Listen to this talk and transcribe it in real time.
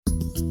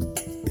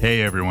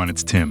Hey everyone,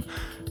 it's Tim.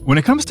 When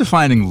it comes to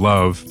finding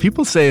love,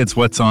 people say it's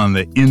what's on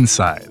the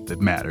inside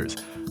that matters.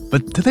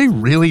 But do they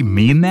really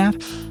mean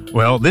that?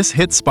 Well, this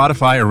hit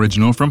Spotify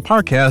original from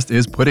Parcast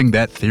is putting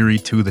that theory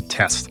to the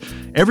test.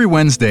 Every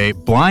Wednesday,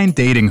 blind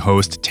dating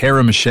host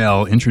Tara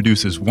Michelle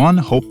introduces one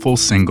hopeful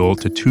single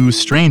to two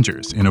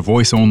strangers in a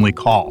voice-only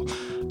call.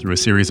 Through a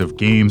series of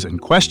games and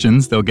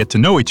questions, they'll get to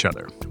know each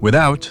other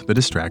without the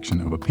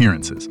distraction of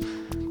appearances.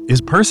 Is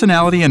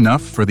personality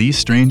enough for these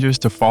strangers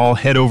to fall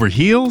head over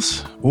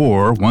heels?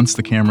 Or once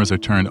the cameras are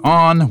turned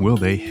on, will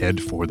they head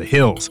for the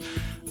hills?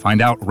 Find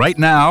out right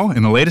now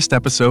in the latest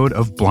episode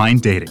of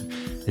Blind Dating.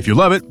 If you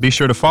love it, be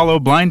sure to follow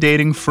Blind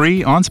Dating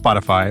free on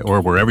Spotify or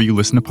wherever you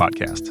listen to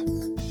podcasts.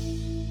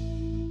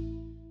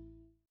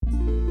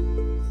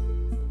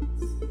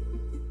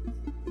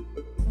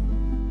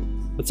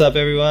 What's up,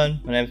 everyone?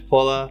 My name's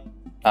Paula.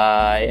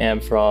 I am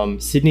from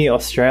Sydney,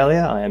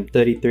 Australia. I am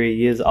 33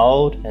 years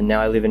old and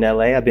now I live in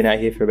LA. I've been out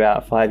here for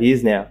about 5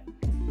 years now.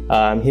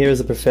 I'm here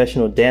as a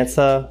professional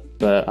dancer,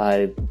 but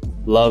I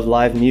love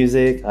live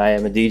music. I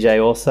am a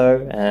DJ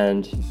also,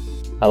 and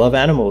I love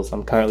animals.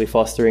 I'm currently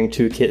fostering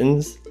 2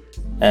 kittens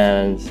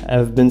and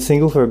I've been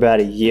single for about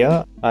a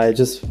year. I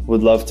just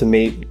would love to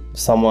meet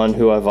someone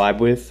who I vibe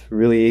with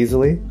really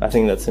easily. I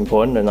think that's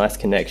important, a nice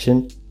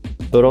connection,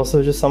 but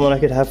also just someone I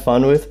could have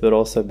fun with, but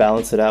also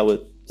balance it out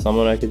with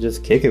someone I could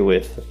just kick it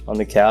with on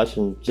the couch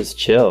and just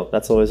chill.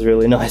 That's always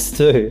really nice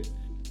too.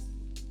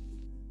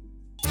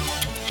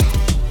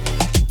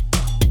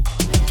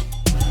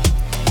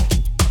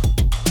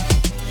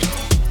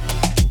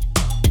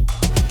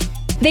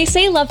 They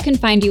say love can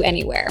find you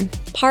anywhere.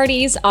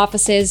 Parties,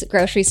 offices,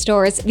 grocery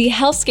stores, the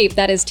hellscape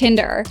that is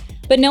Tinder.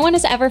 But no one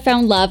has ever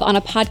found love on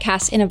a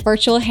podcast in a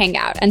virtual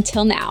hangout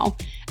until now.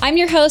 I'm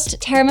your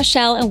host, Tara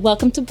Michelle, and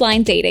welcome to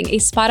Blind Dating, a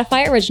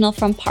Spotify original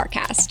from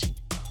Parcast.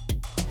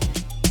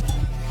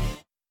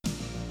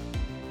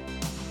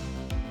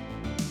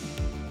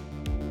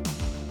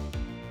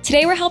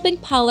 Today we're helping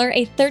Polar,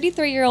 a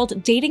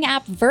 33-year-old dating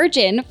app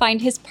virgin,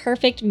 find his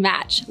perfect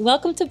match.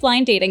 Welcome to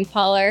Blind Dating,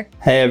 Polar.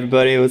 Hey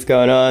everybody, what's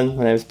going on?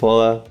 My name's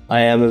Paula.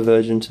 I am a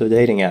virgin to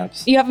dating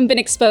apps. You haven't been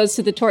exposed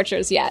to the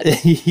tortures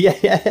yet.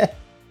 Yeah.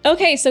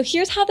 Okay, so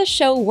here's how the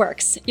show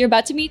works. You're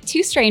about to meet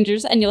 2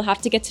 strangers and you'll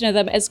have to get to know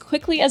them as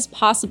quickly as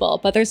possible,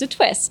 but there's a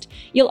twist.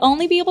 You'll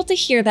only be able to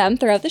hear them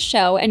throughout the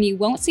show and you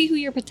won't see who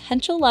your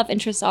potential love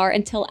interests are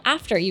until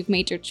after you've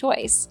made your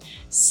choice.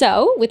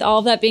 So, with all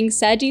of that being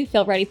said, do you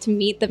feel ready to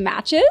meet the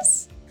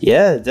matches?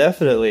 Yeah,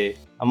 definitely.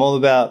 I'm all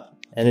about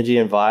energy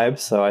and vibes,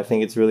 so I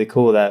think it's really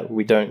cool that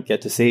we don't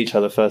get to see each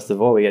other first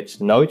of all. We get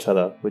to know each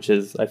other, which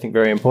is, I think,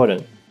 very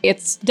important.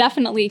 It's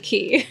definitely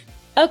key.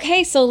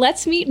 Okay, so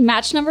let's meet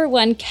match number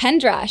 1,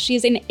 Kendra.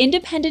 She's an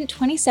independent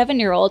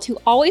 27-year-old who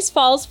always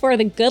falls for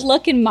the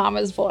good-looking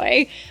mama's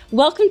boy.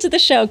 Welcome to the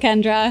show,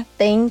 Kendra.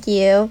 Thank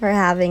you for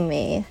having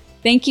me.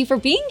 Thank you for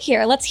being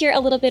here. Let's hear a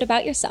little bit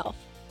about yourself.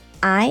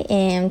 I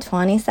am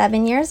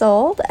 27 years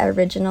old,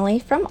 originally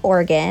from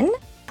Oregon.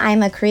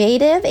 I'm a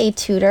creative, a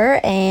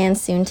tutor, and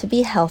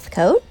soon-to-be health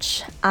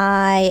coach.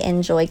 I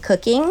enjoy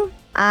cooking.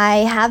 I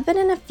have been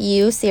in a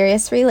few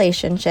serious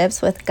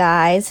relationships with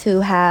guys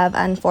who have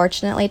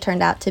unfortunately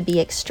turned out to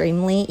be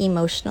extremely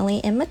emotionally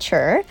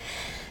immature.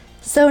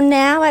 So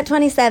now at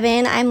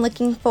 27, I'm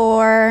looking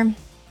for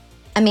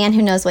a man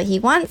who knows what he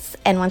wants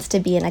and wants to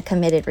be in a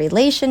committed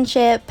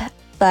relationship,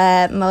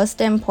 but most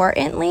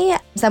importantly,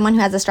 someone who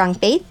has a strong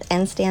faith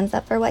and stands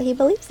up for what he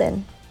believes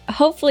in.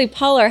 Hopefully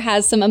Polar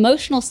has some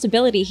emotional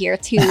stability here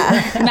to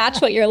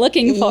match what you're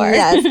looking for.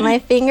 Yes, my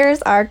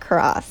fingers are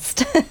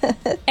crossed.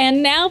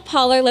 And now,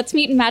 Polar, let's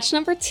meet match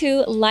number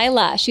 2,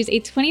 Lila. She's a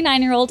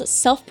 29-year-old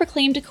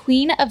self-proclaimed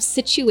queen of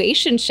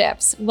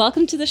situationships.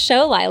 Welcome to the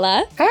show,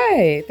 Lila.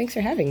 Hi, thanks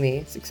for having me.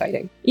 It's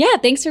exciting. Yeah,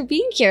 thanks for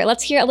being here.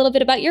 Let's hear a little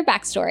bit about your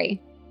backstory.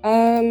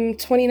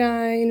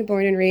 29,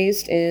 born and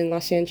raised in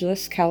Los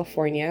Angeles,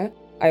 California.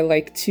 I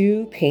like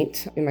to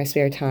paint in my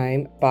spare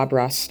time, Bob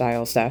Ross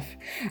style stuff.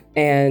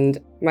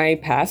 And my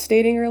past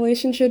dating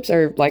relationships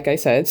are, like I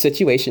said,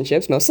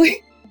 situationships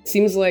mostly.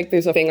 Seems like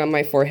there's a thing on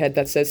my forehead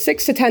that says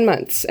 6 to 10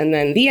 months and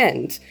then the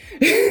end.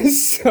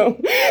 So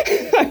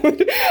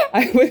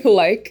I would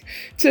like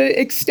to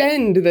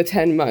extend the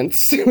 10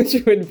 months, which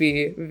would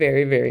be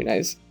very, very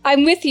nice.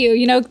 I'm with you.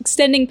 You know,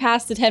 extending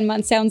past the 10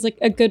 months sounds like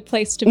a good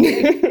place to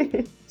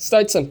be.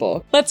 Start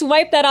simple. Let's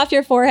wipe that off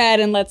your forehead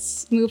and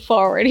let's move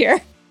forward here.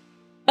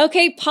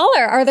 Okay,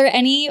 Polar, are there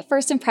any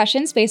first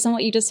impressions based on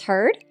what you just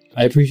heard?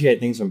 I appreciate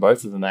things from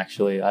both of them,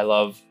 actually. I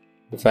love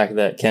the fact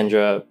that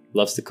Kendra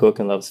loves to cook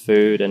and loves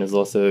food and is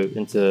also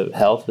into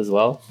health as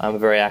well. I'm a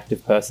very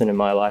active person in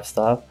my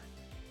lifestyle.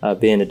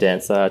 Being a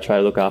dancer, I try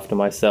to look after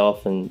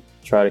myself and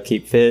try to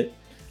keep fit.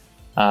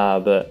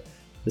 But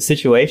the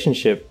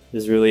situationship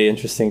is really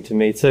interesting to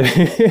me too.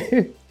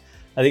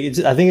 I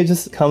think it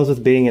just comes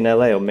with being in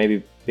LA, or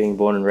maybe being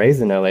born and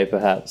raised in LA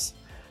perhaps.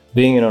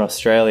 Being in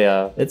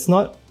Australia, it's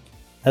not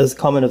as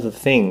common of a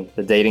thing,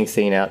 the dating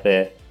scene out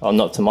there. Well,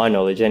 not to my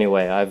knowledge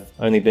anyway. I've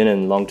only been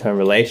in long-term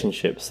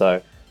relationships,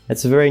 so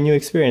it's a very new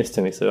experience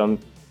to me. So I'm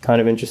kind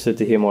of interested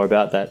to hear more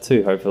about that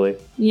too, hopefully.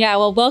 Yeah,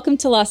 well, welcome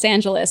to Los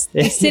Angeles,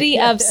 the city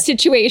of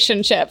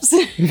situationships.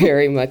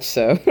 Very much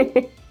so.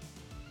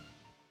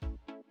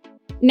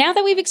 Now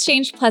that we've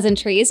exchanged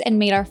pleasantries and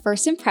made our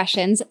first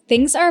impressions,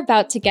 things are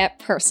about to get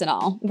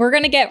personal. We're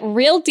going to get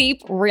real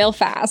deep real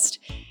fast.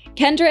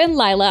 Kendra and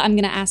Lila, I'm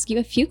going to ask you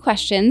a few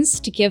questions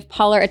to give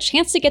Polar a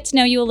chance to get to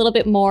know you a little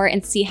bit more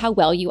and see how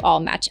well you all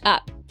match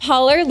up.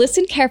 Polar,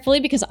 listen carefully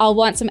because I'll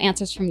want some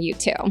answers from you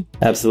too.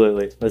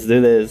 Absolutely. Let's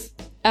do this.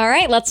 All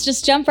right, let's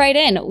just jump right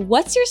in.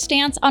 What's your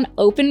stance on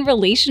open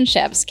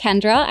relationships?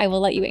 Kendra, I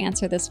will let you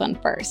answer this one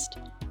first.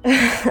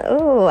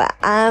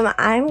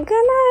 I'm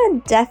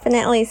gonna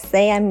definitely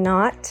say I'm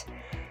not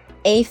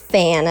a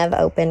fan of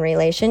open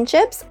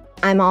relationships.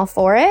 I'm all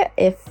for it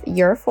if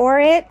you're for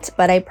it,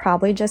 but I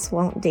probably just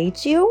won't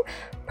date you.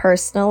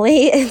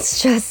 Personally,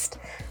 it's just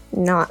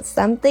not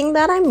something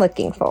that I'm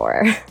looking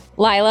for.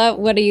 Lila,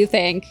 what do you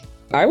think?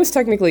 I was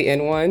technically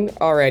in one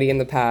already in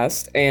the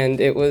past, and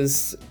it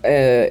was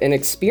an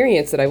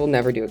experience that I will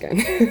never do again.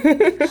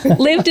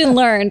 Lived and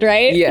learned,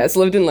 right? Yes,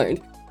 lived and learned.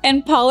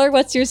 And Polar,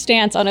 what's your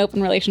stance on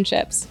open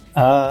relationships?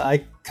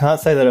 I can't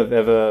say that I've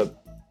ever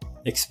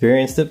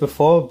experienced it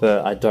before,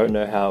 but I don't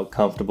know how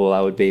comfortable I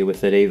would be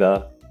with it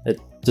either.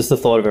 Just the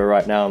thought of it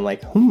right now, I'm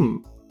like,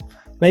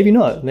 maybe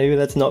not. Maybe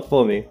that's not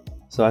for me.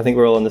 So I think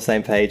we're all on the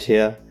same page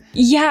here.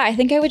 Yeah, I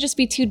think I would just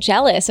be too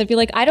jealous. I'd be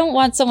like, I don't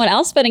want someone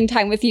else spending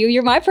time with you.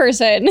 You're my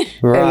person.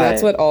 Right. And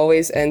that's what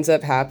always ends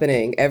up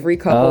happening. Every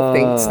couple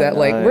thinks that,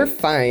 like, we're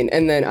fine.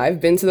 And then I've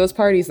been to those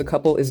parties, the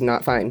couple is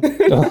not fine.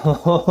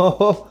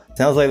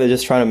 Sounds like they're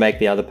just trying to make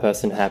the other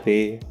person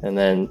happy, and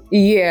then...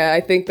 Yeah,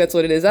 I think that's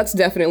what it is. That's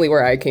definitely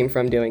where I came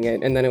from doing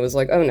it. And then it was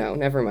like, oh no,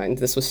 never mind.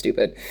 This was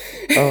stupid.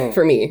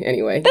 For me,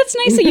 anyway. That's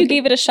nice that you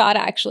gave it a shot,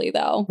 actually,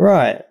 though.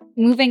 Right.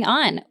 Moving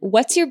on.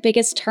 What's your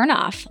biggest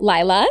turnoff,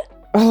 Lila?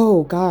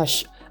 Oh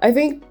gosh. I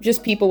think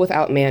just people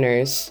without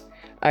manners.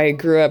 I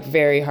grew up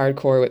very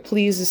hardcore with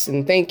please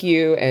and thank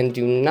you, and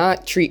do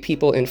not treat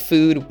people in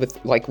food with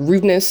like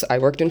rudeness. I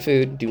worked in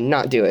food. Do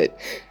not do it.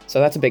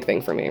 So that's a big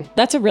thing for me.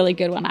 That's a really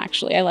good one,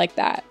 actually. I like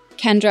that.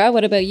 Kendra,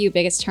 what about you?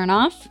 Biggest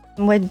turnoff?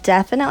 Would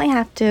definitely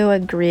have to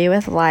agree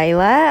with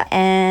Lila,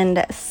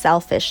 and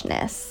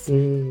selfishness.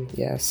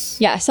 Yes.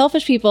 Yeah,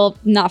 selfish people,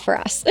 not for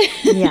us.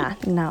 Yeah,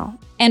 no.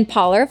 And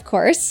Polar, of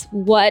course.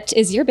 What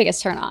is your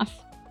biggest turnoff?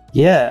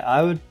 Yeah,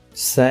 I would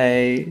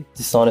say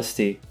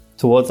dishonesty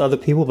towards other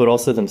people, but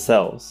also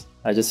themselves.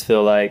 I just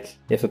feel like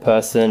if a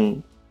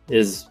person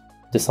is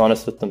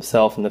dishonest with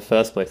themselves in the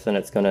first place, then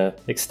it's going to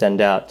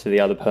extend out to the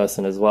other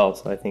person as well.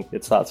 So I think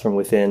it starts from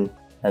within,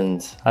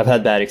 and I've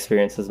had bad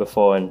experiences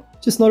before and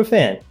just not a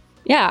fan.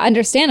 Yeah,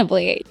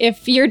 understandably.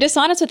 If you're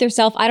dishonest with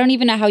yourself, I don't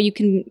even know how you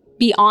can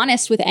be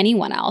honest with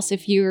anyone else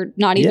if you're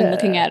not even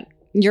looking at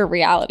your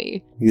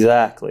reality.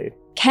 Exactly.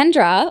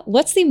 Kendra,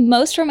 what's the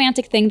most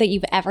romantic thing that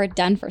you've ever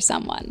done for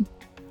someone?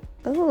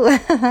 Ooh,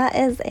 that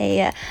is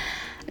a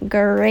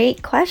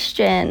great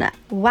question.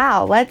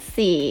 Wow, let's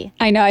see.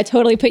 I know, I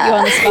totally put you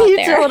on the spot You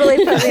there.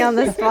 totally put me on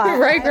the spot.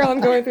 Right, girl, I'm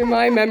going through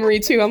my memory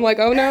too. I'm like,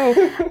 oh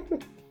no.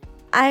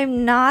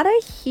 I'm not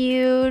a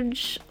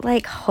huge,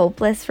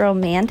 hopeless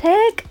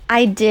romantic.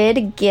 I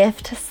did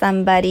gift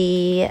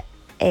somebody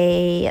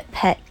a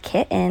pet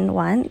kitten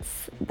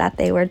once that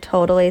they were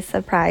totally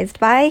surprised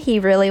by. He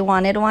really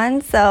wanted one,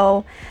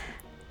 so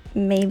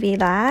maybe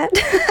that.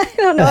 I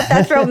don't know if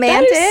that's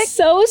romantic. That is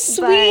so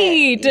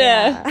sweet.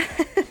 Yeah.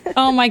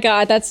 Oh my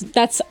God,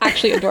 that's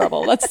actually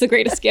adorable. That's the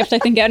greatest gift I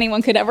think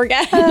anyone could ever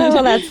get.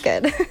 Oh, that's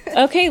good.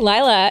 Okay,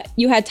 Lila,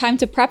 you had time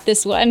to prep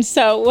this one.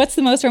 So what's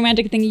the most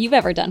romantic thing you've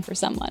ever done for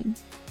someone?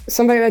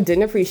 Somebody that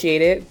didn't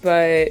appreciate it,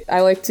 but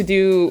I like to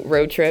do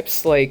road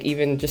trips, like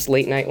even just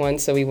late night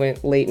ones. So we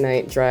went late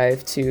night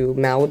drive to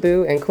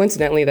Malibu, and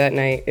coincidentally that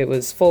night it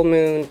was full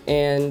moon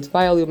and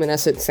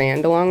bioluminescent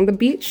sand along the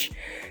beach.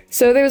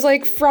 So there was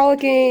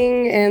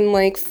frolicking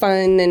and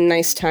fun and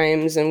nice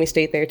times, and we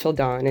stayed there till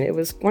dawn, and it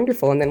was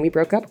wonderful. And then we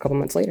broke up a couple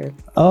months later.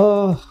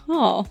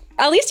 Oh,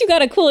 at least you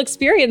got a cool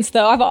experience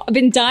though. I've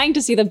been dying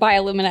to see the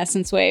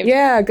bioluminescence wave.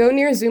 Yeah, go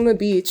near Zuma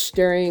Beach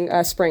during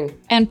spring.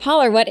 And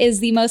Polar, what is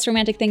the most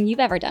romantic thing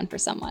you've ever done for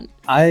someone?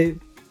 I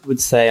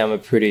would say I'm a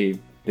pretty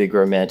big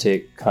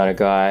romantic kind of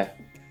guy.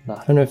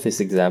 I don't know if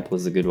this example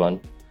is a good one.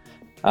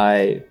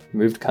 I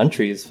moved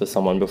countries for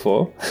someone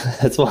before.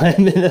 That's why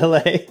I'm in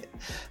LA.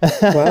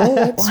 Well,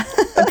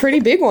 that's a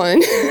pretty big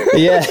one.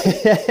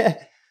 Yeah.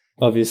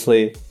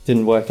 Obviously,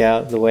 didn't work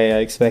out the way I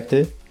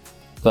expected,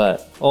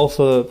 but all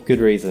for good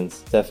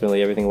reasons.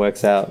 Definitely everything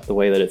works out the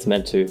way that it's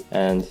meant to,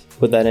 and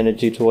put that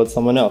energy towards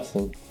someone else.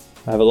 And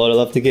I have a lot of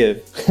love to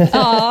give.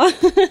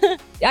 Aw.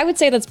 I would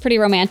say that's pretty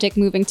romantic,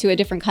 moving to a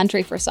different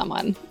country for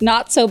someone.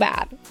 Not so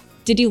bad.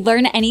 Did you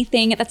learn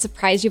anything that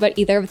surprised you about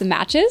either of the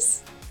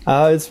matches?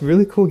 It's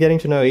really cool getting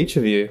to know each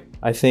of you.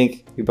 I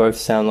think you both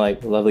sound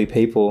like lovely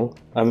people.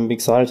 I'm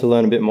excited to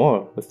learn a bit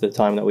more with the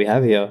time that we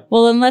have here.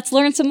 Well, then let's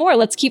learn some more.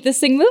 Let's keep this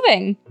thing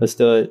moving. Let's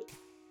do it.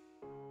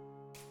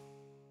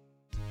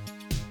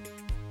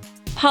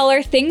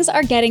 Polar, things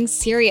are getting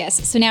serious,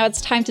 so now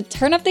it's time to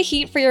turn up the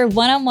heat for your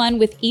one-on-one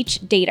with each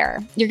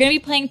dater. You're going to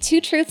be playing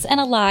 2 truths and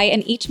a lie,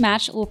 and each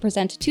match will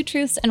present 2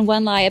 truths and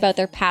 1 lie about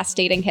their past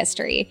dating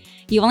history.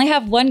 You only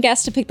have 1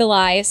 guess to pick the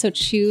lie, so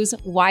choose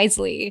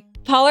wisely.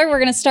 Polar, we're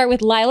going to start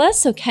with Lila,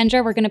 so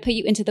Kendra, we're going to put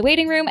you into the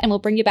waiting room, and we'll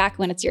bring you back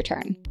when it's your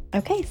turn.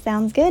 Okay,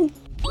 sounds good.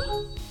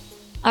 All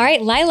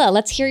right, Lila,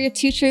 let's hear your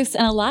 2 truths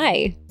and a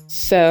lie.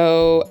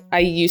 So I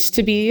used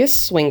to be a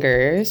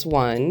swingers,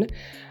 one.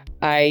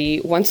 I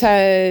once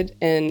had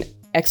an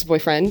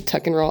ex-boyfriend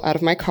tuck and roll out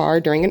of my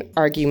car during an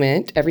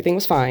argument. Everything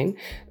was fine,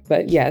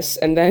 but yes.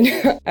 And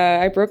then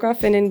I broke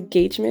off an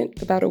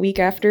engagement about a week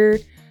after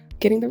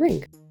getting the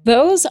ring.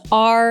 Those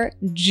are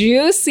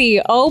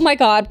juicy. Oh my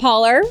God,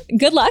 Polar.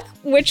 Good luck.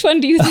 Which one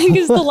do you think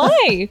is the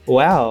lie?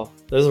 Wow.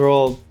 Those are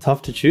all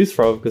tough to choose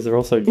from because they're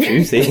all so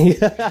juicy.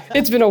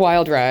 It's been a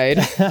wild ride.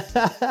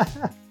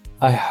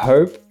 I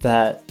hope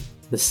that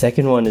the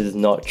second one is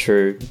not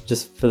true,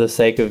 just for the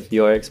sake of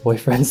your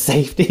ex-boyfriend's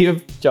safety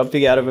of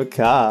jumping out of a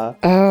car.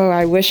 Oh,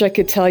 I wish I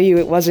could tell you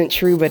it wasn't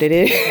true, but it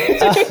is.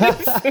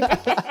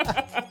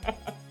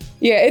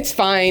 Yeah, it's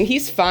fine.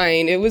 He's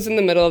fine. It was in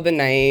the middle of the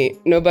night.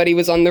 Nobody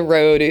was on the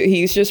road.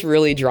 He's just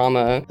really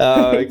drama.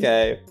 Oh,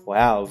 okay.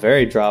 Wow,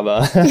 very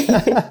drama.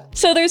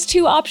 So there's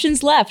 2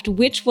 options left.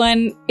 Which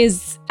one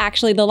is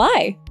actually the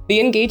lie? The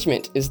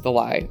engagement is the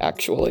lie,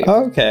 actually.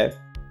 Oh, okay.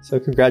 So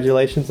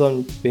congratulations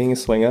on being a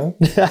swinger.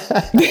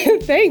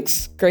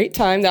 Thanks. Great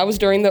time. That was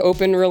during the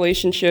open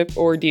relationship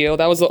ordeal.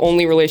 That was the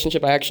only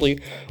relationship I actually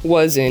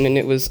was in, and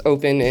it was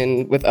open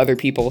and with other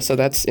people. So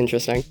that's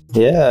interesting.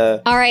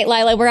 Yeah. All right,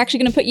 Lila, we're actually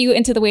going to put you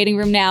into the waiting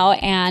room now,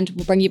 and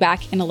we'll bring you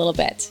back in a little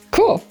bit.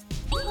 Cool.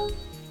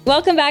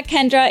 Welcome back,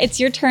 Kendra. It's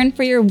your turn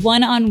for your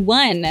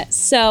one-on-one.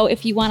 So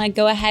if you want to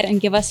go ahead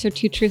and give us your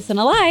 2 truths and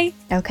a lie.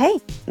 Okay.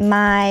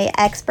 My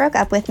ex broke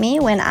up with me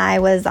when I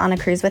was on a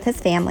cruise with his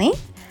family.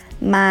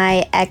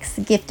 My ex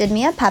gifted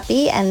me a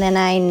puppy, and then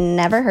I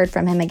never heard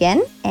from him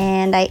again.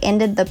 And I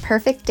ended the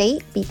perfect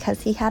date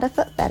because he had a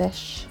foot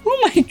fetish.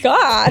 Oh my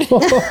God.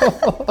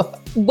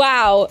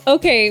 Wow.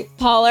 Okay,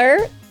 Polar,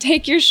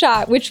 take your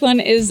shot. Which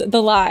one is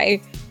the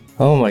lie?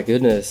 Oh my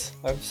goodness.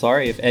 I'm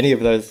sorry if any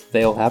of those,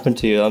 they all happened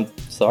to you. I'm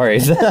sorry.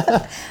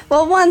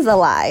 Well, one's a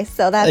lie,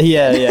 so that's...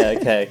 Yeah,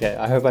 okay.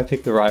 I hope I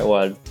picked the right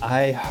one.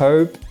 I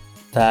hope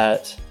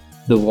that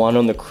the one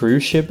on the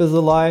cruise ship is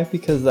a lie,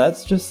 because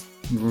that's just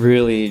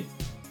really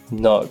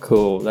not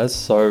cool. That's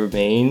so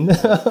mean.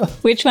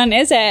 Which one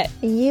is it?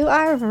 You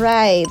are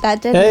right.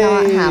 That did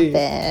not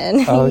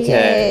happen.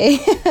 Okay.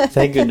 Yay.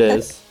 Thank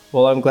goodness.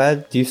 Well, I'm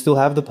glad. Do you still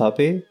have the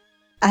puppy?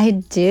 I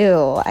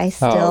do. I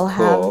still cool.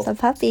 have the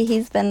puppy.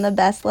 He's been the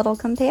best little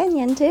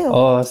companion, too.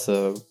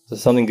 Awesome. So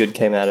something good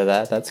came out of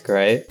that. That's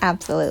great.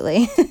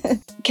 Absolutely.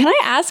 Can I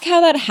ask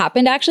how that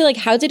happened, actually? Like,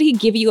 how did he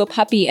give you a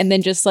puppy and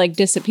then just, like,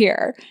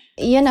 disappear?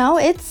 You know,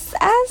 it's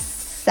as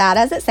sad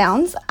as it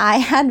sounds. I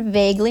had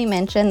vaguely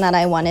mentioned that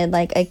I wanted,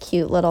 like, a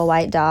cute little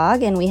white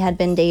dog, and we had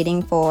been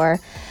dating for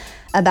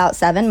about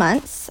 7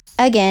 months.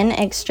 Again,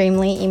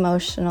 extremely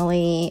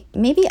emotionally,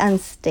 maybe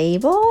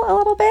unstable a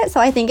little bit. So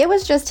I think it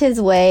was just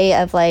his way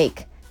of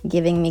like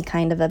giving me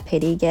kind of a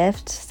pity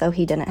gift so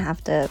he didn't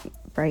have to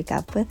break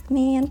up with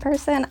me in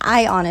person.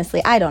 I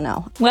don't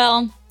know.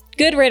 Well,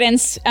 good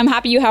riddance. I'm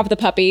happy you have the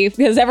puppy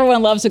because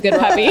everyone loves a good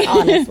puppy.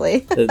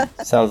 Honestly. It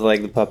sounds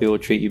like the puppy will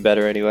treat you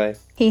better anyway.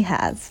 He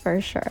has,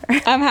 for sure.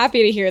 I'm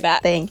happy to hear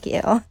that. Thank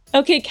you.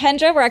 Okay,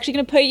 Kendra, we're actually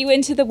going to put you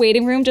into the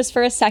waiting room just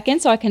for a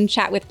second so I can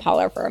chat with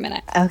Polar for a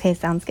minute. Okay,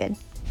 sounds good.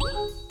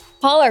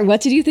 Polar,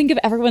 what did you think of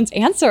everyone's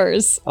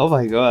answers? Oh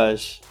my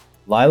gosh.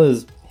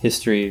 Lila's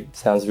history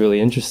sounds really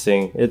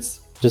interesting. It's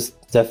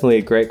just definitely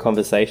a great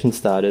conversation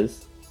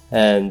starters.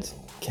 And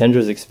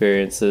Kendra's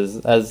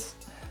experiences, as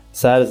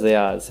sad as they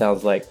are, it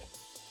sounds like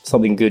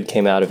something good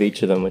came out of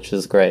each of them, which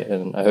is great.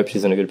 And I hope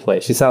she's in a good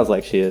place. She sounds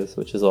like she is,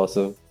 which is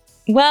awesome.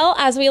 Well,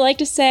 as we like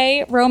to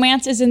say,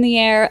 romance is in the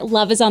air,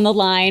 love is on the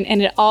line,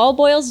 and it all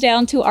boils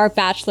down to our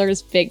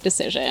bachelor's big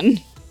decision.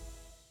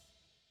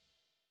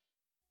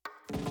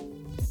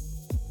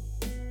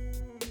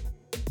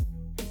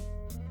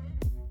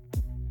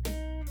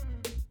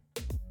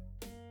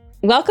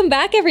 Welcome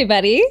back,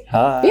 everybody.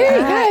 Hi.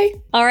 Yay, hi.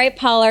 All right,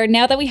 Polar,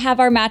 now that we have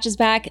our matches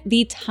back,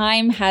 the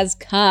time has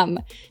come.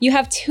 You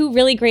have 2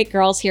 really great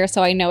girls here,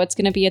 so I know it's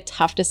going to be a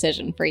tough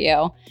decision for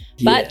you.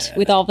 But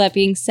with all that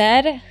being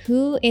said,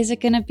 who is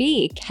it going to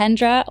be,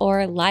 Kendra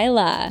or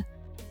Lila?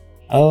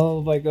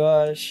 Oh my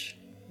gosh.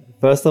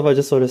 First off, I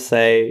just want to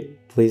say,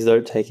 please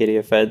don't take any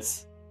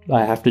offense.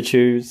 I have to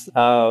choose.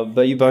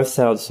 But you both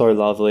sound so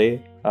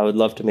lovely. I would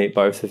love to meet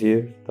both of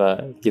you,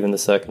 but given the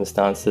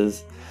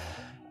circumstances,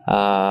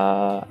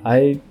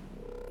 I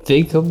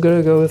think I'm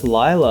gonna go with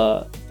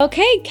Lila.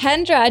 Okay,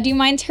 Kendra, do you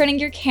mind turning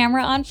your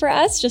camera on for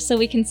us just so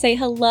we can say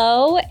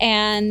hello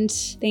and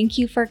thank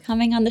you for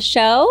coming on the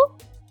show?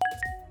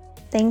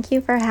 Thank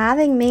you for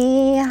having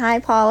me. Hi,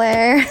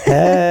 Polar.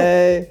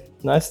 Hey.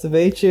 Nice to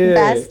meet you.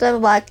 Best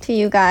of luck to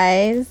you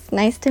guys.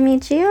 Nice to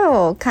meet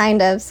you.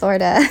 Kind of,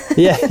 sort of.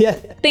 Yeah.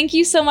 Thank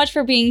you so much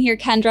for being here,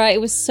 Kendra.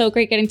 It was so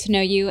great getting to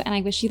know you, and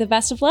I wish you the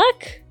best of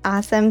luck.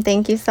 Awesome.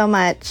 Thank you so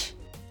much.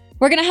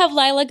 We're going to have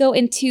Lila go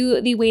into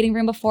the waiting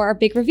room before our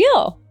big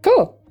reveal.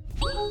 Cool.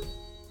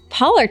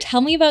 Polar,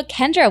 tell me about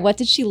Kendra. What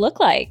did she look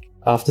like?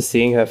 After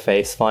seeing her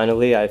face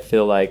finally, I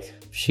feel like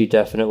she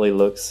definitely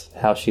looks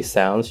how she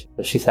sounds.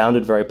 She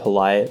sounded very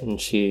polite, and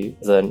she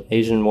is an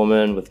Asian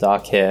woman with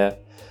dark hair,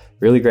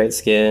 really great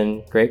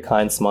skin, great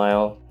kind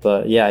smile.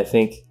 But yeah, I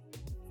think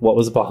what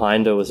was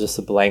behind her was just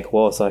a blank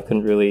wall, so I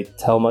couldn't really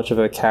tell much of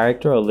her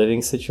character or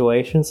living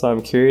situation. So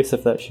I'm curious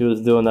if that she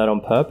was doing that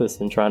on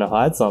purpose and trying to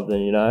hide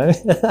something, you know?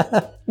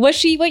 Was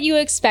she what you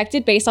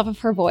expected based off of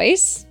her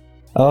voice?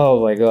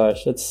 Oh my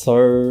gosh, it's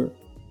so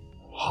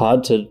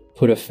hard to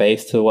put a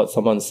face to what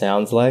someone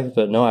sounds like,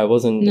 but no, I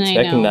wasn't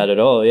expecting that at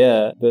all.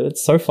 Yeah, but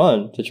it's so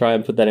fun to try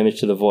and put that image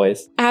to the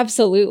voice.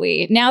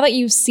 Absolutely. Now that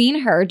you've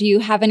seen her, do you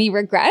have any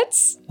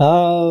regrets?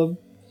 No,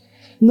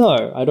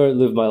 I don't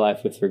live my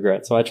life with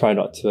regret, so I try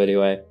not to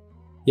anyway.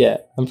 Yeah,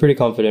 I'm pretty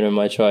confident in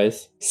my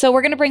choice. So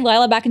we're going to bring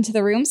Lila back into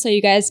the room so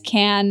you guys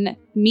can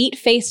meet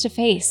face to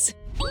face.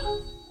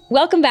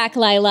 Welcome back,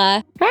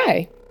 Lila.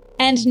 Hi.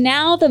 And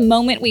now the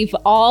moment we've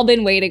all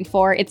been waiting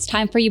for. It's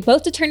time for you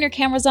both to turn your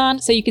cameras on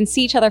so you can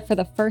see each other for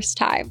the first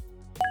time.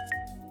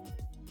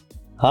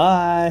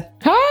 Hi.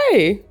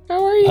 Hi.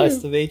 How are you? Nice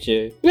to meet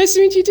you. Nice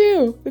to meet you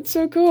too. It's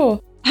so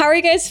cool. How are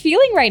you guys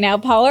feeling right now,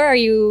 Paula? Are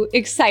you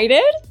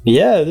excited?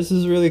 Yeah, this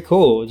is really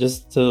cool.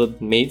 Just to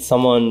meet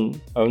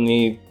someone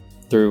only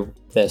through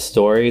their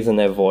stories and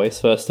their voice,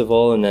 first of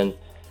all, and then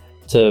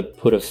to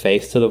put a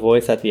face to the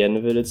voice at the end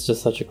of it. It's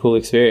just such a cool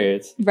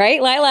experience.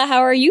 Right? Lila, how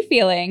are you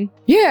feeling?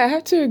 Yeah, I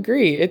have to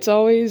agree. It's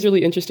always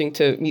really interesting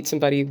to meet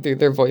somebody through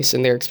their voice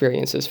and their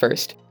experiences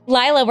first.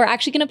 Lila, we're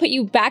actually going to put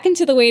you back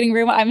into the waiting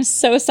room. I'm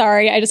so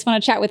sorry. I just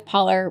want to chat with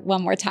Paula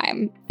one more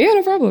time. Yeah,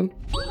 no problem.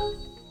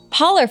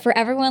 Paula, for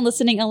everyone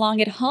listening along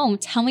at home,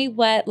 tell me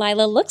what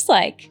Lila looks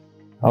like.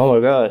 Oh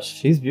my gosh,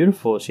 she's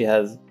beautiful. She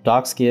has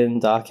dark skin,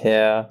 dark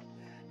hair,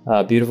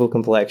 beautiful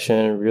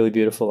complexion, really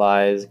beautiful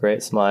eyes,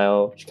 great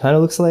smile. She kind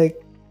of looks like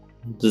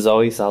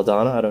Zoe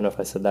Saldana. I don't know if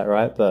I said that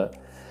right, but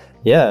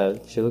yeah,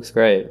 she looks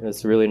great.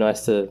 It's really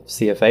nice to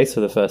see her face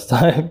for the first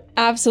time.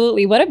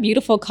 Absolutely. What a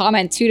beautiful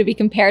comment, too, to be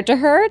compared to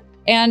her.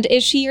 And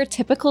is she your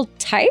typical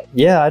type?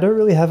 Yeah, I don't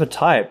really have a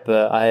type,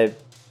 but I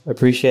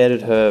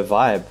appreciated her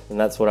vibe, and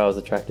that's what I was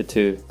attracted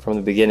to from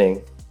the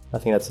beginning. I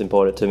think that's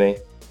important to me.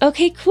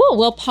 Okay, cool.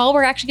 Well, Paul,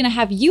 we're actually going to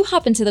have you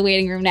hop into the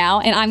waiting room now,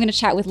 and I'm going to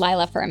chat with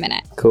Lila for a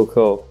minute.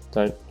 Cool.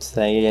 Don't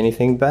say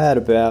anything bad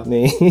about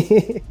me.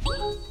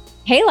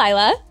 Hey,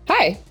 Lila.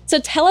 Hi. So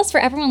tell us, for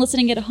everyone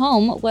listening at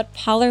home, what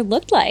Pollard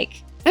looked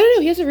like. I don't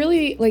know. He has a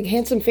really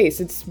handsome face.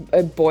 It's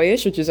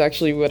boyish, which is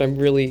actually what I'm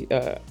really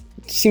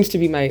seems to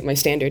be my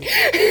standard.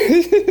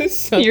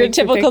 So your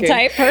typical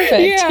type.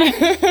 Perfect.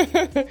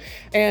 Yeah.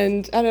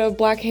 And I don't know,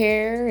 black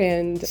hair,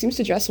 and seems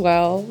to dress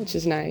well, which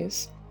is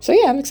nice. So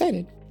yeah, I'm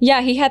excited.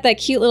 Yeah, he had that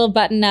cute little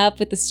button up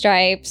with the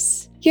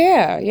stripes.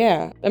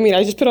 Yeah. I mean,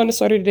 I just put on a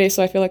sweater today,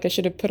 so I feel like I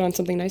should have put on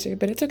something nicer,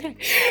 but it's okay.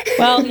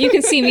 Well, you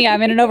can see me.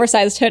 I'm in an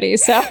oversized hoodie,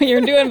 so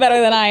you're doing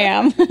better than I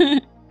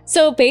am.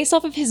 So based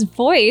off of his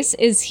voice,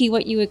 is he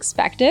what you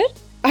expected?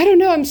 I don't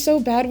know. I'm so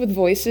bad with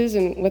voices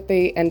and what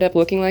they end up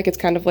looking like. It's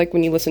kind of like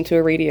when you listen to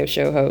a radio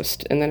show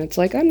host and then it's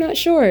like, I'm not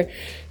sure.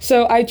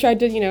 So I tried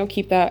to,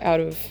 keep that out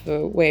of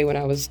the way when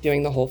I was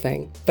doing the whole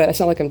thing. But it's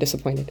not like I'm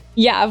disappointed.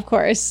 Yeah, of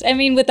course. I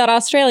mean, with that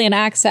Australian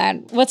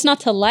accent, what's not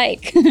to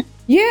like?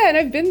 Yeah, and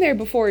I've been there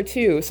before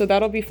too. So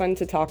that'll be fun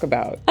to talk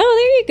about.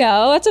 Oh, there you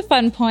go. That's a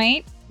fun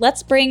point.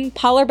 Let's bring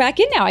Pollard back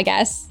in now, I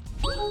guess.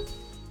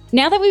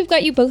 Now that we've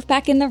got you both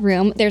back in the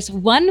room, there's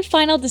one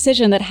final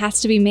decision that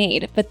has to be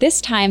made, but this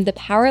time the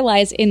power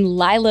lies in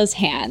Lila's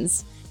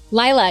hands.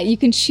 Lila, you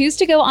can choose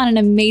to go on an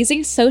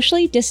amazing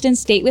socially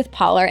distanced date with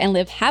Pollard and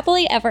live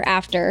happily ever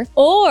after,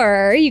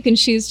 or you can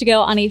choose to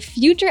go on a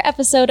future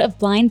episode of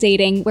Blind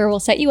Dating where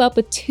we'll set you up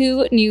with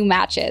 2 new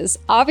matches.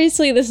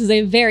 Obviously, this is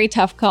a very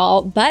tough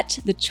call, but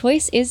the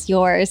choice is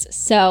yours.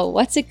 So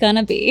what's it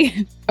gonna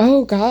be?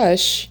 Oh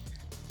gosh.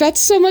 That's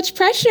so much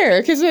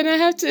pressure, because then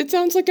it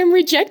sounds like I'm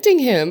rejecting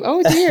him.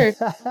 Oh dear.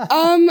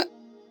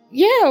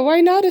 Yeah,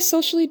 why not a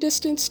socially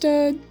distanced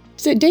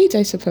date,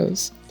 I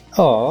suppose?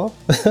 Aw.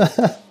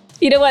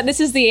 You know what? This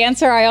is the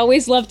answer I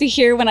always love to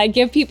hear when I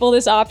give people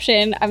this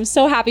option. I'm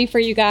so happy for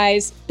you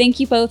guys.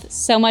 Thank you both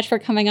so much for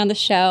coming on the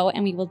show,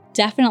 and we will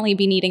definitely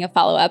be needing a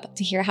follow-up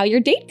to hear how your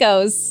date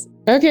goes.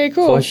 Okay,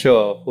 cool. For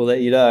sure. We'll let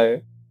you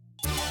know.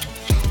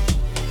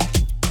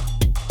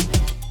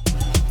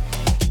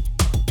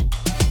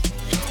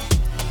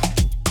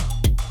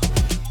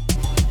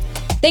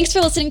 Thanks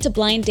for listening to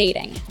Blind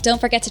Dating. Don't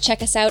forget to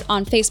check us out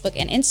on Facebook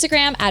and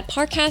Instagram at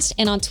Parcast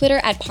and on Twitter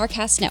at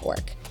Parcast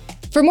Network.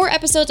 For more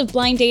episodes of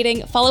Blind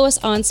Dating, follow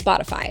us on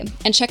Spotify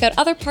and check out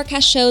other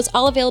Parcast shows,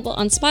 all available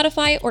on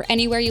Spotify or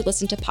anywhere you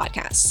listen to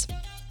podcasts.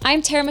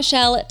 I'm Tara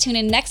Michelle. Tune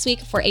in next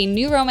week for a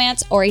new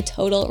romance or a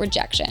total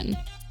rejection.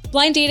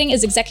 Blind Dating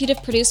is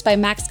executive produced by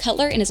Max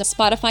Cutler and is a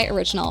Spotify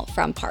original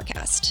from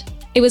Parcast.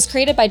 It was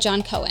created by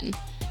John Cohen.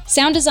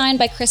 Sound design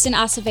by Kristen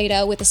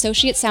Acevedo with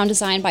associate sound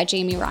design by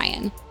Jamie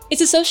Ryan. It's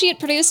associate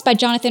produced by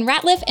Jonathan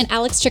Ratliff and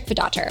Alex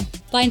Trickvidater.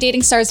 Blind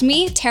Dating stars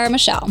me, Tara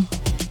Michelle.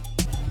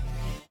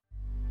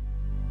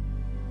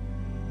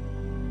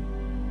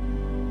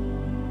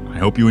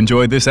 I hope you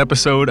enjoyed this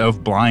episode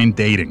of Blind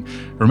Dating.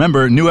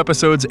 Remember, new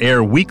episodes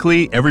air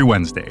weekly every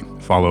Wednesday.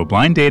 Follow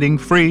Blind Dating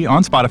free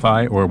on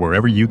Spotify or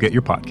wherever you get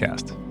your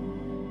podcast.